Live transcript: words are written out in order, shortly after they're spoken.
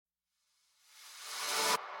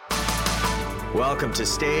Welcome to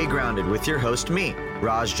Stay Grounded with your host, me,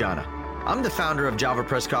 Raj Jana. I'm the founder of Java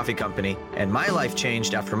Press Coffee Company, and my life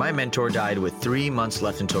changed after my mentor died with 3 months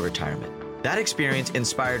left until retirement. That experience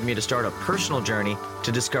inspired me to start a personal journey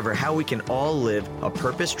to discover how we can all live a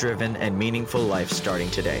purpose-driven and meaningful life starting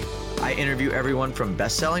today. I interview everyone from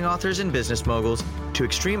best-selling authors and business moguls to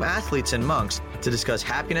extreme athletes and monks to discuss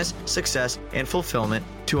happiness, success, and fulfillment,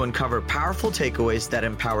 to uncover powerful takeaways that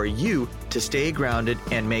empower you to stay grounded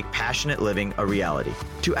and make passionate living a reality.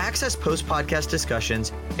 To access post-podcast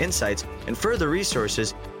discussions, insights, and further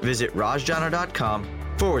resources, visit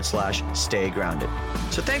rajjana.com/stay grounded.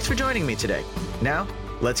 So thanks for joining me today. Now,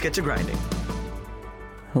 let's get to grinding.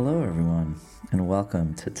 Hello, everyone, and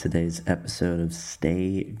welcome to today's episode of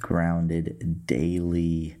Stay Grounded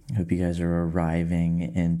Daily. I hope you guys are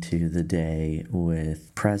arriving into the day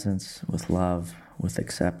with presence, with love, with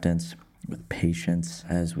acceptance, with patience,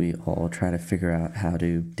 as we all try to figure out how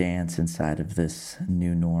to dance inside of this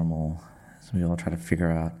new normal. As we all try to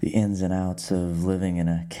figure out the ins and outs of living in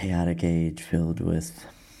a chaotic age filled with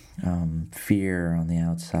fear on the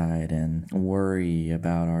outside and worry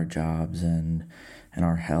about our jobs and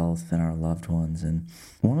our health and our loved ones. And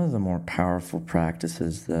one of the more powerful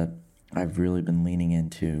practices that I've really been leaning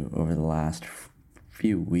into over the last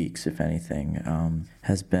few weeks, if anything,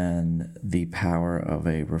 has been the power of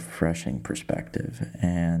a refreshing perspective.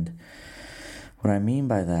 And what I mean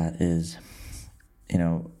by that is,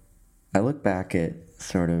 I look back at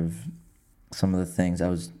sort of some of the things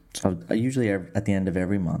I usually at the end of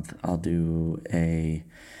every month, I'll do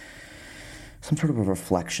some sort of a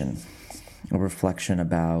reflection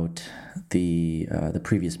about the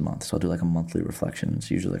previous month. So I'll do like a monthly reflection.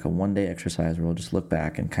 It's usually like a one-day exercise where I'll just look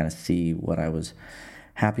back and kind of see what I was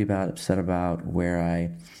happy about, upset about, where I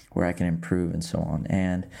can improve, and so on.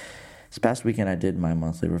 And this past weekend, I did my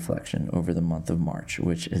monthly reflection over the month of March,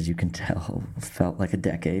 which, as you can tell, felt like a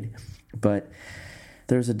decade. But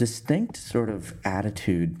there's a distinct sort of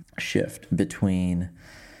attitude shift between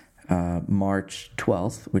March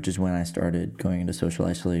 12th, which is when I started going into social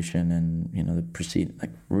isolation, and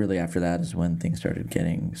really after that is when things started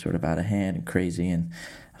getting sort of out of hand and crazy, and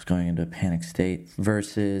I was going into a panic state,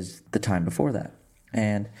 versus the time before that.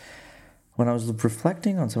 And when I was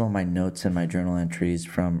reflecting on some of my notes and my journal entries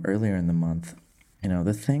from earlier in the month,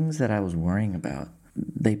 the things that I was worrying about,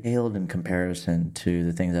 they paled in comparison to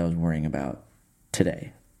the things I was worrying about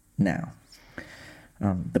today, now.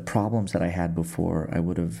 The problems that I had before, I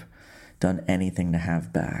would have done anything to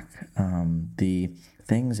have back. The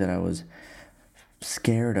things that I was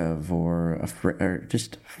scared of or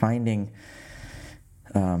just finding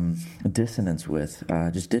dissonance with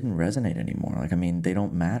just didn't resonate anymore. They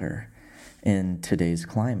don't matter in today's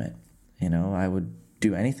climate. I would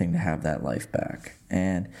do anything to have that life back.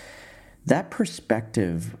 And that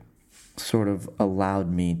perspective sort of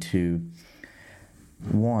allowed me to,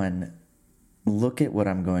 one, look at what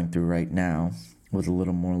I'm going through right now with a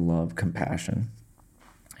little more love, compassion,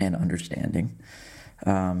 and understanding.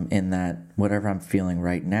 In that whatever I'm feeling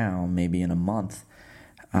right now, maybe in a month,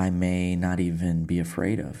 I may not even be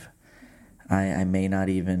afraid of. I may not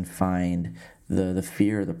even find the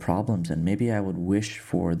fear, the problems, and maybe I would wish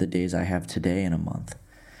for the days I have today in a month.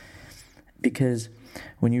 Because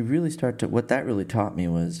when you really what that really taught me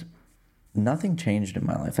was nothing changed in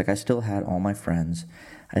my life. I still had all my friends.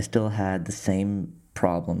 I still had the same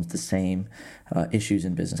problems, the same issues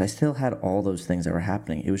in business. I still had all those things that were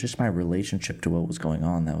happening. It was just my relationship to what was going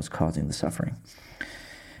on that was causing the suffering.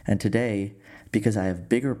 And today, because I have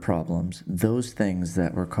bigger problems, those things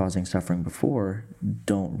that were causing suffering before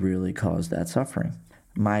don't really cause that suffering.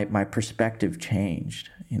 My perspective changed.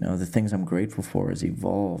 The things I'm grateful for has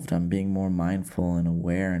evolved. I'm being more mindful and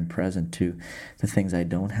aware and present to the things I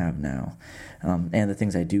don't have now, and the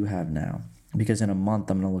things I do have now. Because in a month,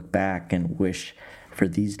 I'm going to look back and wish for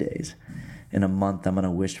these days. In a month, I'm going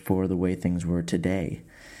to wish for the way things were today.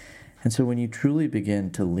 And so when you truly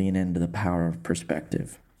begin to lean into the power of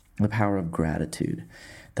perspective, the power of gratitude,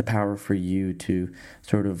 the power for you to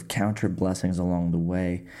sort of counter blessings along the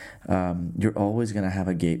way, you're always going to have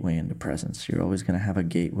a gateway into presence. You're always going to have a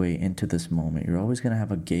gateway into this moment. You're always going to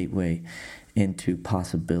have a gateway into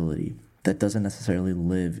possibility that doesn't necessarily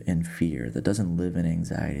live in fear, that doesn't live in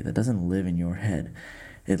anxiety, that doesn't live in your head.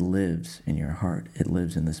 It lives in your heart. It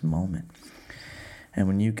lives in this moment. And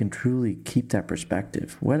when you can truly keep that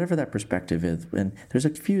perspective, whatever that perspective is, and there's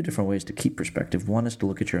a few different ways to keep perspective. One is to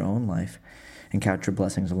look at your own life and count your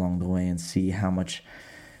blessings along the way and see how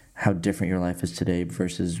different your life is today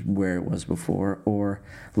versus where it was before, or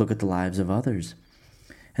look at the lives of others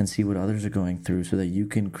and see what others are going through so that you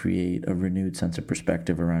can create a renewed sense of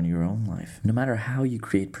perspective around your own life. No matter how you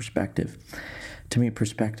create perspective, to me,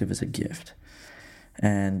 perspective is a gift.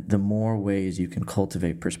 And the more ways you can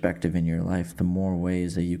cultivate perspective in your life, the more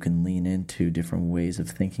ways that you can lean into different ways of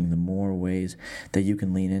thinking, the more ways that you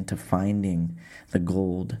can lean into finding the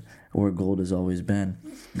gold, where gold has always been,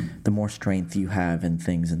 the more strength you have in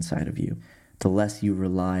things inside of you. The less you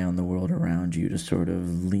rely on the world around you to sort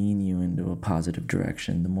of lean you into a positive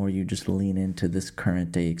direction, the more you just lean into this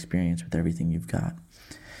current day experience with everything you've got.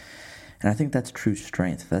 And I think that's true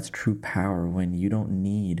strength. That's true power when you don't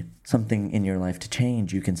need something in your life to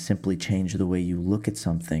change. You can simply change the way you look at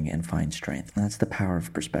something and find strength. And that's the power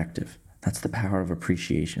of perspective. That's the power of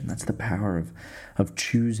appreciation. That's the power of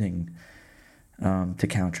choosing to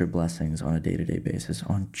count your blessings on a day-to-day basis,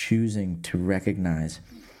 on choosing to recognize,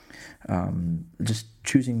 just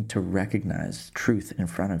choosing to recognize truth in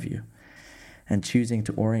front of you, and choosing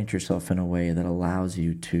to orient yourself in a way that allows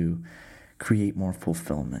you to create more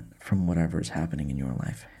fulfillment from whatever is happening in your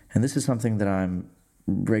life. And this is something that I'm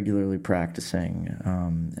regularly practicing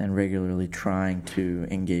and regularly trying to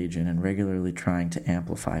engage in and regularly trying to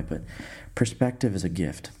amplify. But perspective is a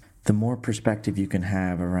gift. The more perspective you can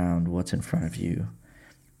have around what's in front of you,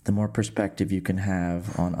 the more perspective you can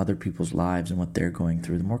have on other people's lives and what they're going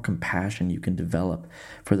through, the more compassion you can develop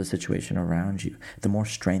for the situation around you, the more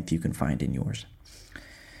strength you can find in yours.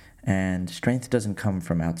 And strength doesn't come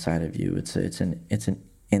from outside of you. It's an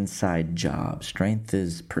inside job. Strength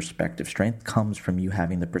is perspective. Strength comes from you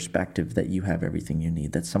having the perspective that you have everything you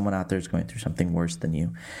need, that someone out there is going through something worse than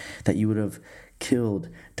you, that you would have killed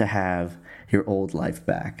to have your old life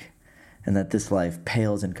back, and that this life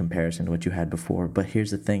pales in comparison to what you had before. But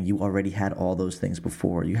here's the thing, you already had all those things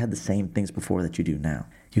before. You had the same things before that you do now.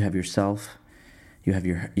 You have yourself, you have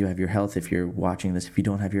your health. If you're watching this, if you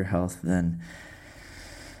don't have your health, then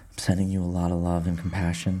I'm sending you a lot of love and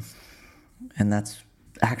compassion. And that's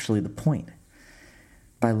actually the point.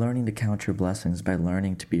 By learning to count your blessings, by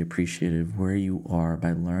learning to be appreciative where you are,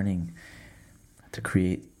 by learning to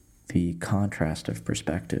create the contrast of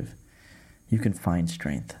perspective, you can find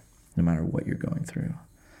strength no matter what you're going through.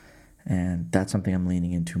 And that's something I'm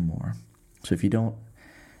leaning into more. So if you don't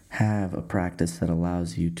have a practice that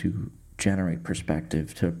allows you to generate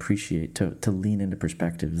perspective, to appreciate, to lean into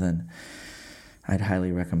perspective, then I'd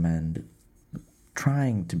highly recommend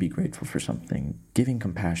trying to be grateful for something, giving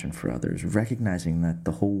compassion for others, recognizing that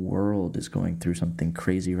the whole world is going through something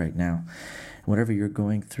crazy right now. Whatever you're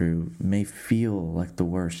going through may feel like the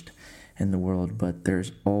worst in the world, but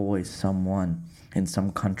there's always someone in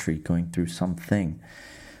some country going through something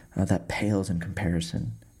that pales in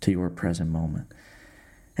comparison to your present moment.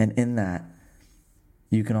 And in that,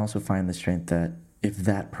 you can also find the strength that if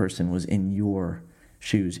that person was in your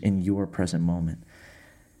shoes, in your present moment,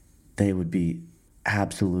 they would be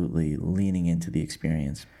absolutely leaning into the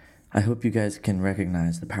experience. I hope you guys can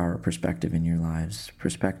recognize the power of perspective in your lives.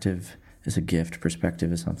 Perspective is a gift.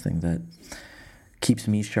 Perspective is something that keeps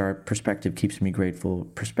me sharp. Perspective keeps me grateful.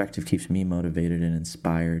 Perspective keeps me motivated and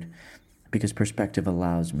inspired, because perspective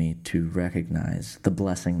allows me to recognize the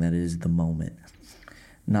blessing that is the moment,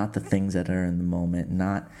 not the things that are in the moment,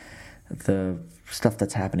 not the stuff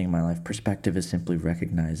that's happening in my life. Perspective is simply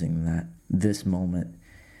recognizing that this moment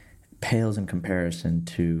pales in comparison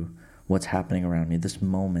to what's happening around me. This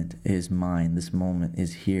moment is mine. This moment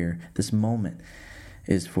is here. This moment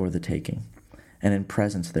is for the taking. And in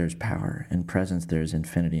presence, there's power. In presence, there's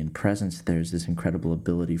infinity. In presence, there's this incredible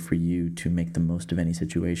ability for you to make the most of any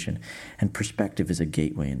situation. And perspective is a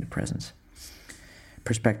gateway into presence.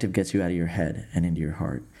 Perspective gets you out of your head and into your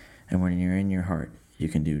heart. And when you're in your heart, you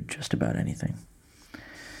can do just about anything.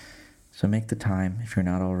 So make the time, if you're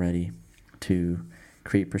not already, to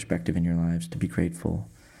create perspective in your lives, to be grateful.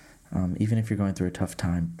 Even if you're going through a tough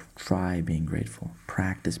time, try being grateful.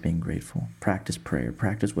 Practice being grateful. Practice prayer.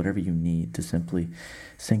 Practice whatever you need to simply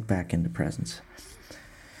sink back into presence.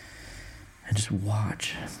 And just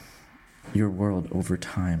watch your world over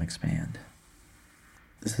time expand.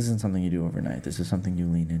 This isn't something you do overnight. This is something you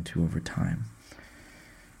lean into over time.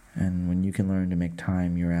 And when you can learn to make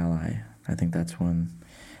time your ally, I think that's when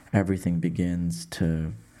everything begins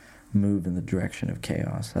to move in the direction of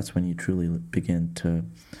chaos. That's when you truly begin to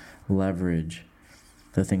leverage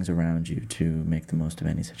the things around you to make the most of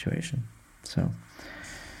any situation. So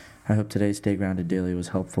I hope today's Stay Grounded Daily was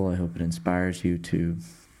helpful. I hope it inspires you to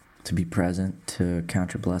be present, to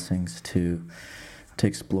count your blessings, to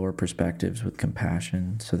explore perspectives with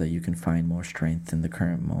compassion so that you can find more strength in the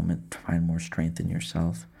current moment, find more strength in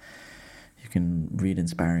yourself. You can read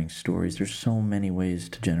inspiring stories. There's so many ways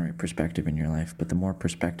to generate perspective in your life, but the more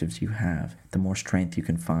perspectives you have, the more strength you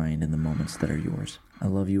can find in the moments that are yours. I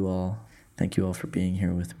love you all. Thank you all for being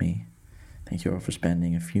here with me. Thank you all for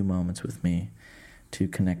spending a few moments with me to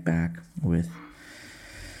connect back with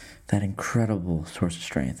that incredible source of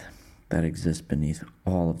strength that exists beneath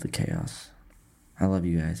all of the chaos. I love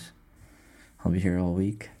you guys. I'll be here all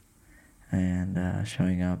week and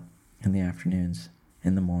showing up in the afternoons,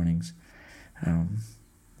 in the mornings,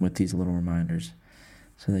 with these little reminders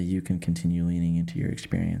so that you can continue leaning into your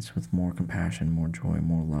experience with more compassion, more joy,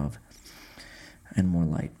 more love, and more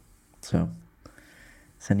light. So,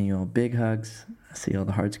 sending you all big hugs. I see all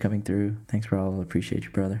the hearts coming through. Thanks for all. I appreciate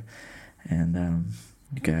you, brother. And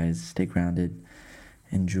you guys stay grounded.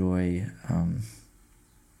 Enjoy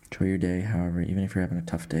your day. However, even if you're having a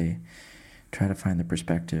tough day, try to find the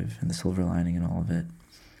perspective and the silver lining in all of it.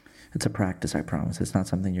 It's a practice, I promise. It's not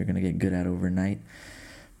something you're going to get good at overnight,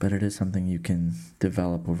 but it is something you can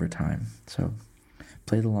develop over time. So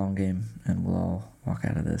play the long game, and we'll all walk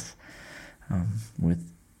out of this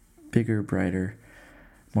with bigger, brighter,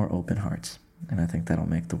 more open hearts. And I think that'll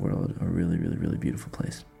make the world a really, really, really beautiful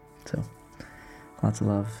place. So lots of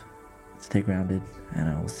love. Stay grounded, and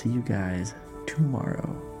I will see you guys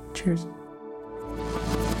tomorrow. Cheers.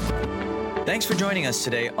 Thanks for joining us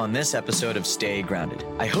today on this episode of Stay Grounded.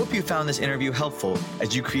 I hope you found this interview helpful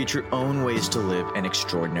as you create your own ways to live an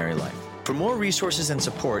extraordinary life. For more resources and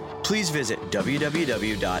support, please visit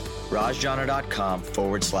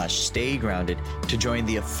www.rajjana.com/Stay Grounded to join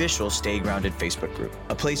the official Stay Grounded Facebook group,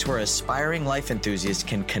 a place where aspiring life enthusiasts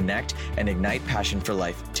can connect and ignite passion for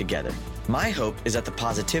life together. My hope is that the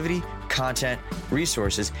positivity, content,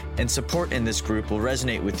 resources, and support in this group will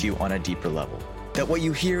resonate with you on a deeper level. That what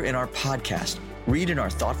you hear in our podcast, read in our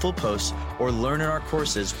thoughtful posts, or learn in our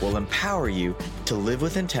courses will empower you to live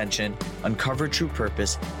with intention, uncover true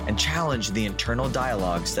purpose, and challenge the internal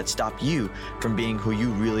dialogues that stop you from being who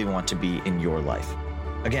you really want to be in your life.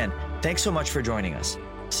 Again, thanks so much for joining us.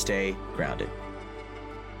 Stay grounded.